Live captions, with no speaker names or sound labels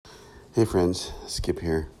Hey friends, Skip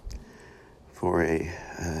here for a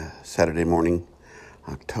Saturday morning,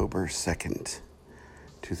 October 2nd,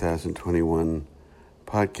 2021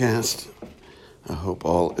 podcast. I hope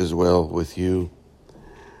all is well with you.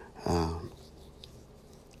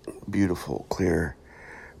 Beautiful, clear,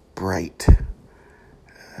 bright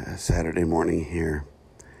Saturday morning here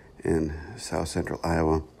in South Central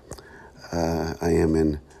Iowa. I am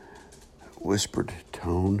in whispered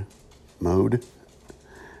tone mode.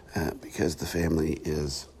 Because the family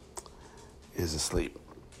is asleep.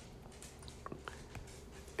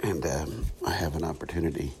 And I have an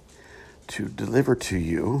opportunity to deliver to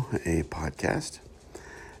you a podcast.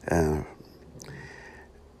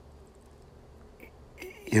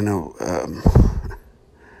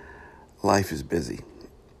 Life is busy.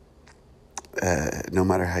 No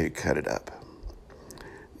matter how you cut it up,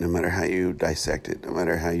 no matter how you dissect it, no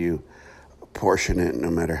matter how you portion it,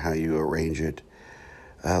 no matter how you arrange it,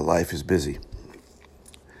 life is busy.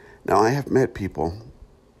 Now, I have met people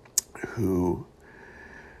who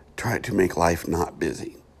try to make life not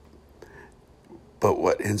busy. But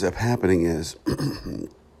what ends up happening is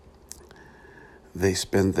they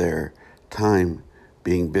spend their time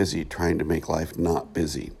being busy trying to make life not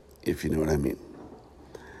busy, if you know what I mean.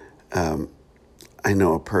 I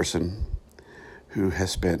know a person who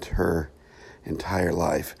has spent her entire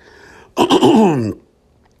life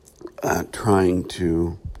trying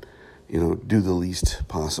to, do the least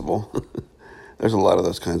possible. There's a lot of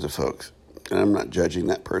those kinds of folks, and I'm not judging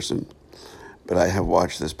that person, but I have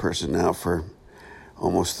watched this person now for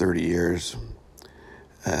almost 30 years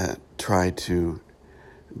try to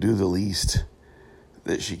do the least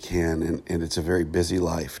that she can, and it's a very busy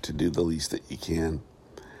life to do the least that you can.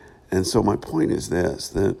 And so my point is this,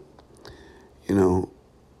 that,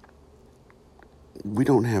 we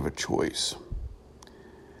don't have a choice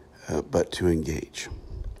but to engage.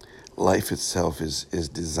 Life itself is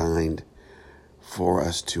designed for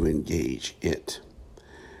us to engage it.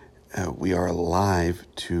 We are alive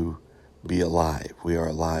to be alive. We are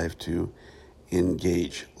alive to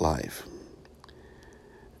engage life.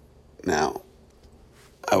 Now,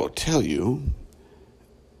 I will tell you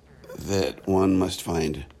that one must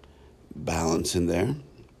find balance in there.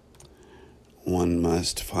 One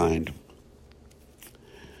must find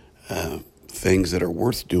things that are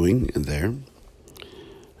worth doing in there.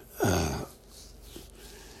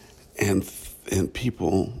 And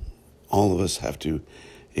people, all of us have to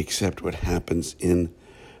accept what happens in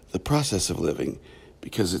the process of living,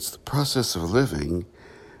 because it's the process of living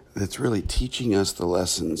that's really teaching us the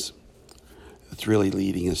lessons. It's really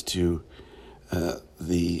leading us to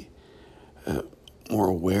the more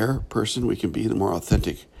aware person we can be, the more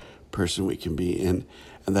authentic person we can be, and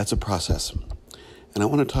that's a process. And I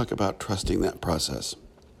want to talk about trusting that process.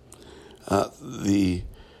 The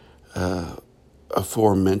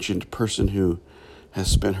aforementioned person who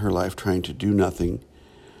has spent her life trying to do nothing,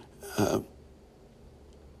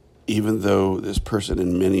 even though this person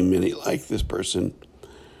and many like this person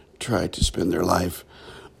try to spend their life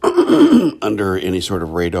under any sort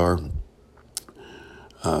of radar,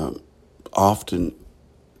 often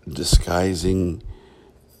disguising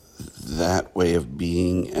that way of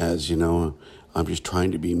being as, I'm just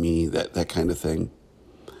trying to be me, that kind of thing.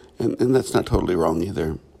 And that's not totally wrong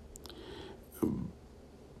either.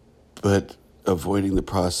 But avoiding the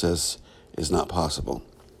process is not possible.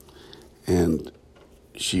 And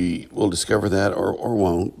she will discover that or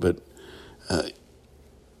won't, but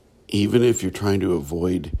even if you're trying to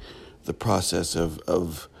avoid the process of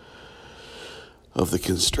the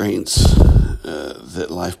constraints that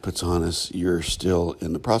life puts on us, you're still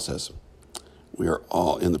in the process. We are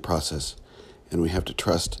all in the process, and we have to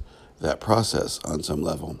trust that process on some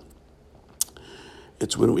level.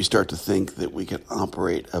 It's when we start to think that we can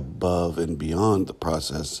operate above and beyond the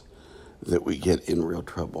process that we get in real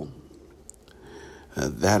trouble.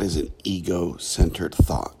 That is an ego-centered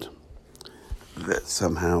thought, that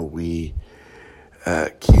somehow we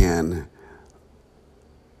can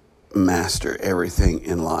master everything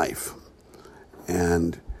in life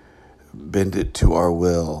and bend it to our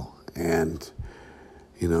will. And,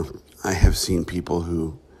 I have seen people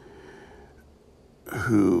who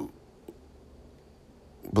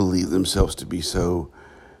believe themselves to be so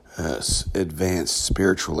advanced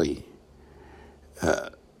spiritually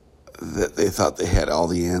that they thought they had all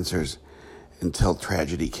the answers until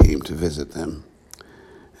tragedy came to visit them,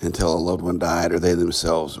 until a loved one died, or they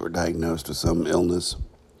themselves were diagnosed with some illness,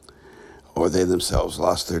 or they themselves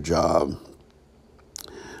lost their job.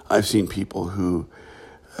 I've seen people who,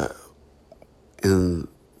 in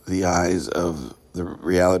the eyes of the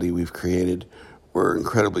reality we've created, were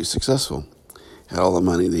incredibly successful, had all the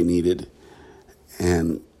money they needed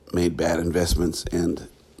and made bad investments, and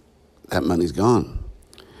that money's gone.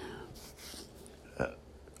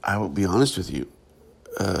 I will be honest with you.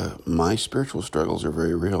 My spiritual struggles are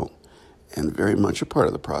very real and very much a part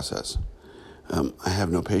of the process. I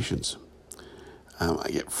have no patience. I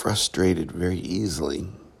get frustrated very easily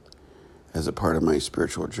as a part of my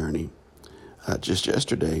spiritual journey. Just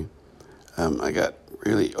yesterday, I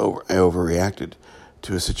overreacted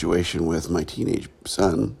to a situation with my teenage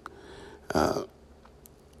son,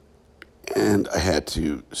 and I had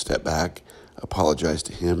to step back, apologize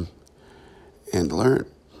to him, and learn,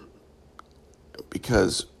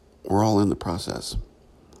 because we're all in the process.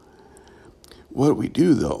 What we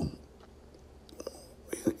do, though,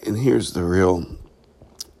 and here's the real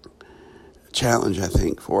challenge, I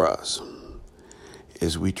think, for us,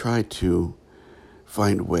 is we try to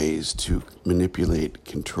find ways to manipulate,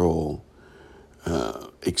 control,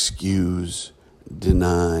 excuse,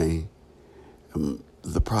 deny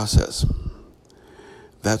the process.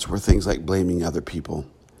 That's where things like blaming other people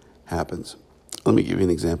happens. Let me give you an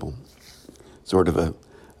example. Sort of a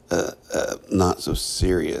not so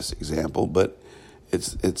serious example, but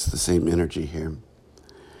it's the same energy here.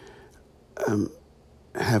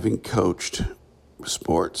 Having coached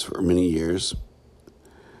sports for many years,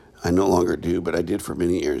 I no longer do, but I did for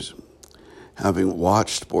many years. Having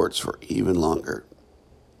watched sports for even longer,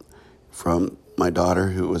 from my daughter,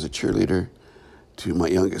 who was a cheerleader, to my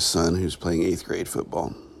youngest son, who's playing 8th grade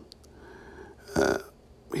football.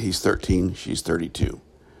 He's 13, she's 32.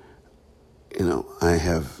 I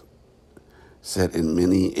have sat in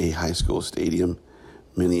many a high school stadium,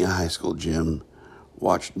 many a high school gym,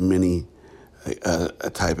 watched many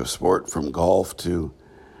a type of sport, from golf to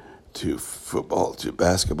football, to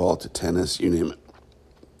basketball, to tennis, you name it.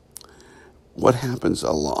 What happens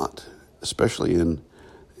a lot, especially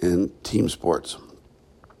in team sports,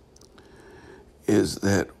 is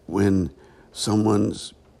that when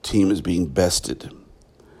someone's team is being bested,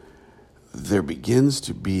 there begins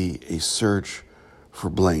to be a search for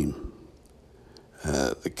blame.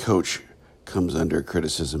 The coach comes under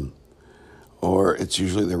criticism, or it's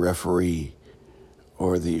usually the referee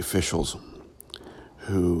or the officials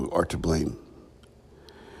who are to blame.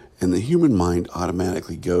 And the human mind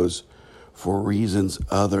automatically goes for reasons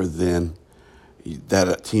other than that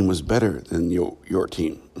a team was better than your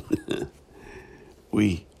team.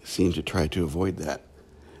 We seem to try to avoid that.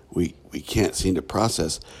 We can't seem to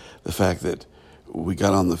process the fact that we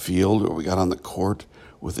got on the field or we got on the court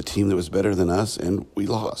with a team that was better than us and we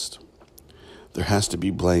lost. There has to be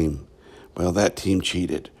blame. Well, that team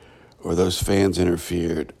cheated, or those fans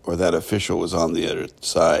interfered, or that official was on the other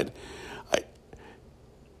side.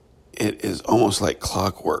 It is almost like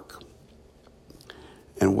clockwork.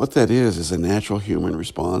 And what that is a natural human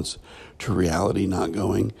response to reality not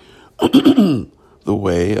going the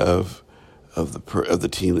way of the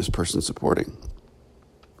team this person's supporting.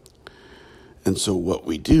 And so what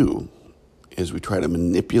we do is we try to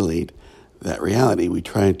manipulate that reality. We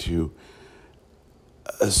try to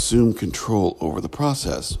assume control over the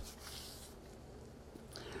process,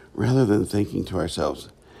 rather than thinking to ourselves,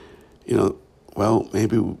 well,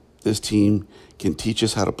 maybe this team can teach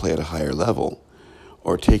us how to play at a higher level,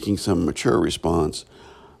 or taking some mature response.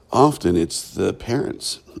 Often it's the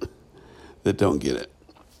parents that don't get it,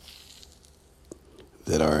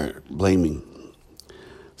 that are blaming.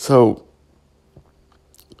 So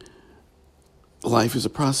life is a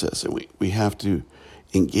process, and we have to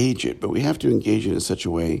engage it, but we have to engage it in such a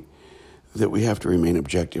way that we have to remain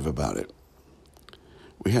objective about it.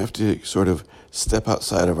 We have to sort of step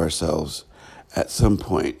outside of ourselves at some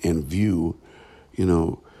point and view,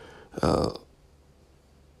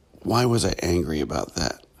 why was I angry about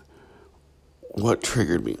that? What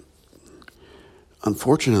triggered me?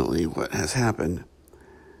 Unfortunately, what has happened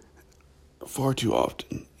far too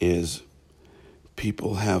often is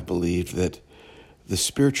people have believed that the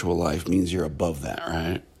spiritual life means you're above that,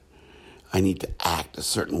 right? I need to act a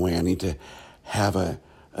certain way. I need to have a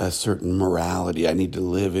certain morality. I need to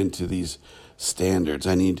live into these standards.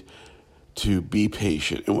 I need to be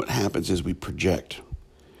patient. And what happens is we project.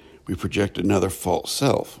 We project another false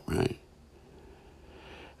self, right?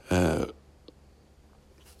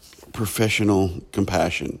 Professional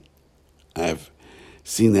compassion. I've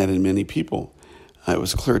seen that in many people. I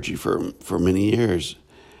was clergy for many years.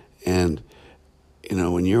 And,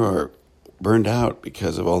 when you are burned out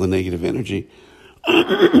because of all the negative energy,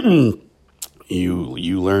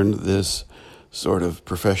 you learn this sort of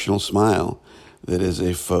professional smile that is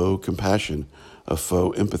a faux compassion, a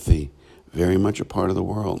faux empathy, very much a part of the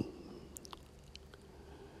world.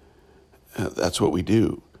 That's what we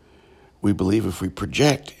do. We believe if we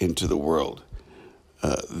project into the world,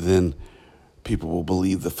 then people will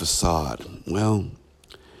believe the facade. Well,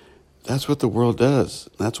 that's what the world does.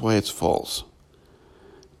 That's why it's false.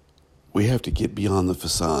 We have to get beyond the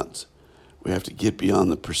facades. We have to get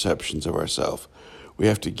beyond the perceptions of ourselves. We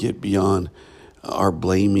have to get beyond our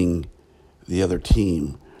blaming the other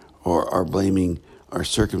team or our blaming our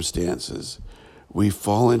circumstances. We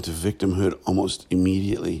fall into victimhood almost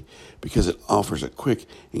immediately because it offers a quick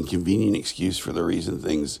and convenient excuse for the reason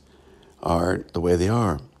things are the way they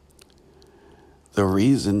are. The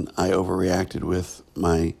reason I overreacted with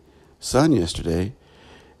my son yesterday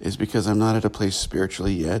is because I'm not at a place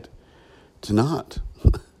spiritually yet to not.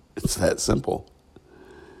 It's that simple.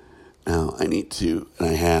 Now, I need to, and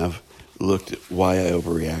I have, looked at why I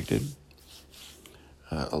overreacted.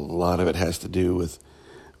 A lot of it has to do with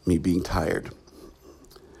me being tired.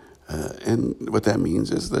 And what that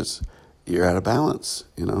means is that you're out of balance,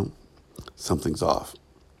 something's off.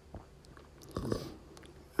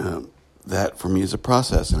 That for me is a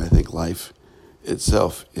process, and I think life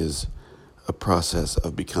itself is a process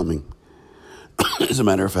of becoming. As a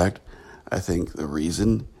matter of fact, I think the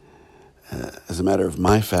reason, as a matter of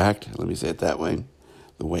my fact, let me say it that way,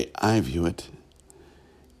 the way I view it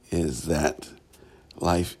is that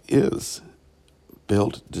life is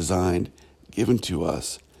built, designed, given to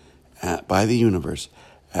us by the universe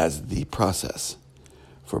as the process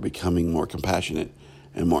for becoming more compassionate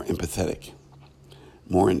and more empathetic,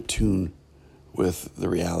 more in tune with the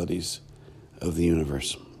realities of the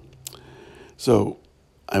universe. So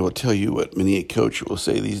I will tell you what many a coach will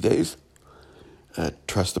say these days.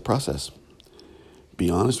 Trust the process. Be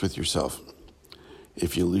honest with yourself.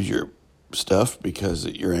 If you lose your stuff because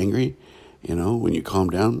you're angry, when you calm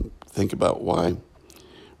down, think about why.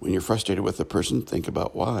 When you're frustrated with a person, think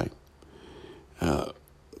about why.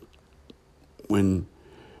 When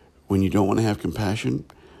you don't want to have compassion,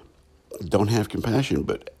 don't have compassion,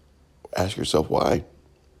 but ask yourself why.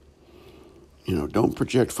 Don't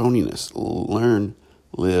project phoniness. Learn,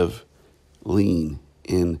 live, lean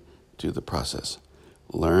into the process.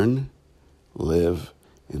 Learn, live,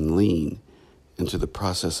 and lean into the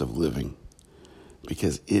process of living,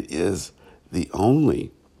 because it is the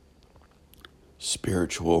only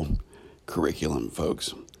spiritual curriculum,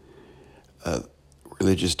 folks.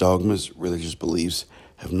 Religious dogmas, religious beliefs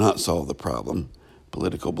have not solved the problem.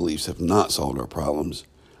 Political beliefs have not solved our problems.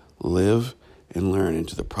 Live and learn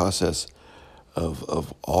into the process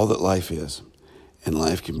of all that life is. And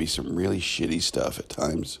life can be some really shitty stuff at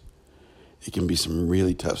times. It can be some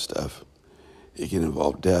really tough stuff. It can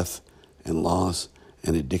involve death and loss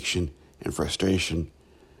and addiction and frustration,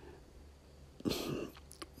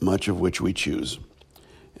 much of which we choose,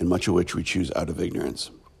 and much of which we choose out of ignorance.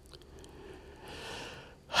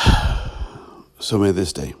 So may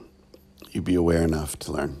this day you be aware enough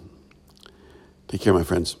to learn. Take care, my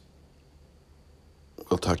friends.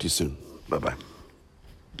 We'll talk to you soon. Bye-bye.